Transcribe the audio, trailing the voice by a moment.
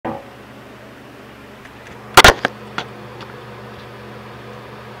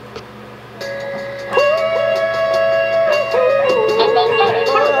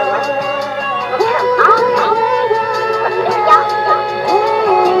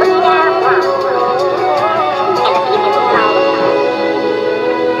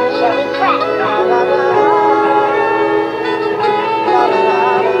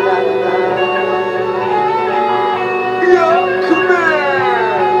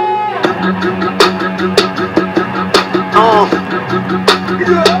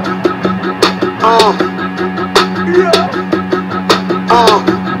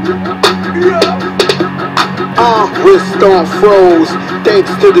Wrist on froze,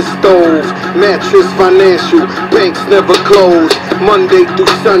 thanks to the stove. Mattress financial, banks never close. Monday through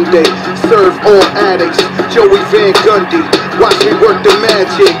Sunday, serve all addicts. Joey Van Gundy, watch me work the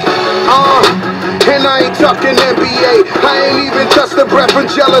magic. And I ain't talking NBA. I ain't even touched the breath and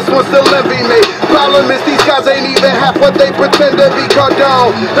jealous once the envy me. Problem is these guys ain't even half what they pretend to be.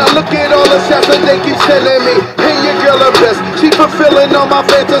 Cardone. Now look at all the shots that they keep sending me. And your girl her best, she fulfilling all my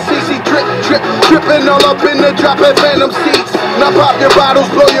fantasies. She tripping all up in the dropping phantom seats. Now pop your bottles,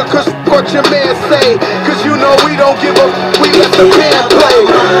 blow your kush, what your man say. Cause you know we don't give up, we let the band play.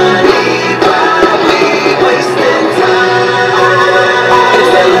 Money, wasting time.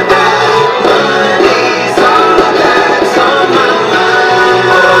 It's all about money's all that's on my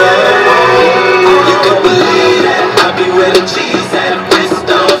mind. You can believe that I be where the cheese at. Wrist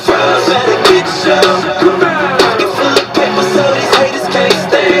on froze, better get your pocket full of paper so these haters can't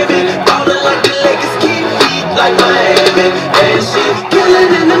stand me. Ballin' like the Lakers, keep heat like Miami. And she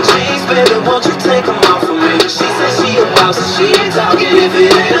killing in them jeans, baby, won't you take them off of me? She said she a boss, so she ain't talking if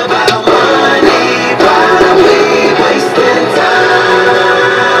it ain't about money. Probably wasting time.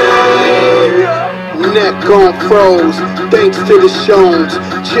 Neck on froze, thanks to the Songz.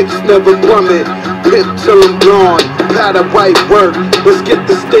 Chicks never plummet, pimp till I'm gone. Powder white work, let's get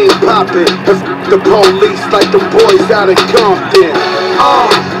this thing poppin'. And the police like the boys out of Compton.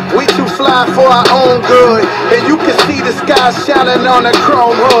 We too fly for our own good. And you can see the sky shining on a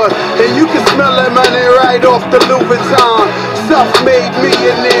chrome hood. And you can smell that money right off the Louis Vuitton. Self-made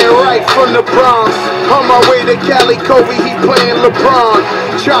millionaire right from the Bronx. On my way to Cali, Kobe, he playing LeBron.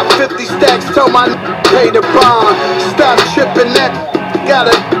 Drop 50 stacks, told my pay the bond. Stop tripping, that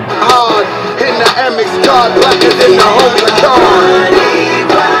got it hard. In the Amex card, blacker than the homie car.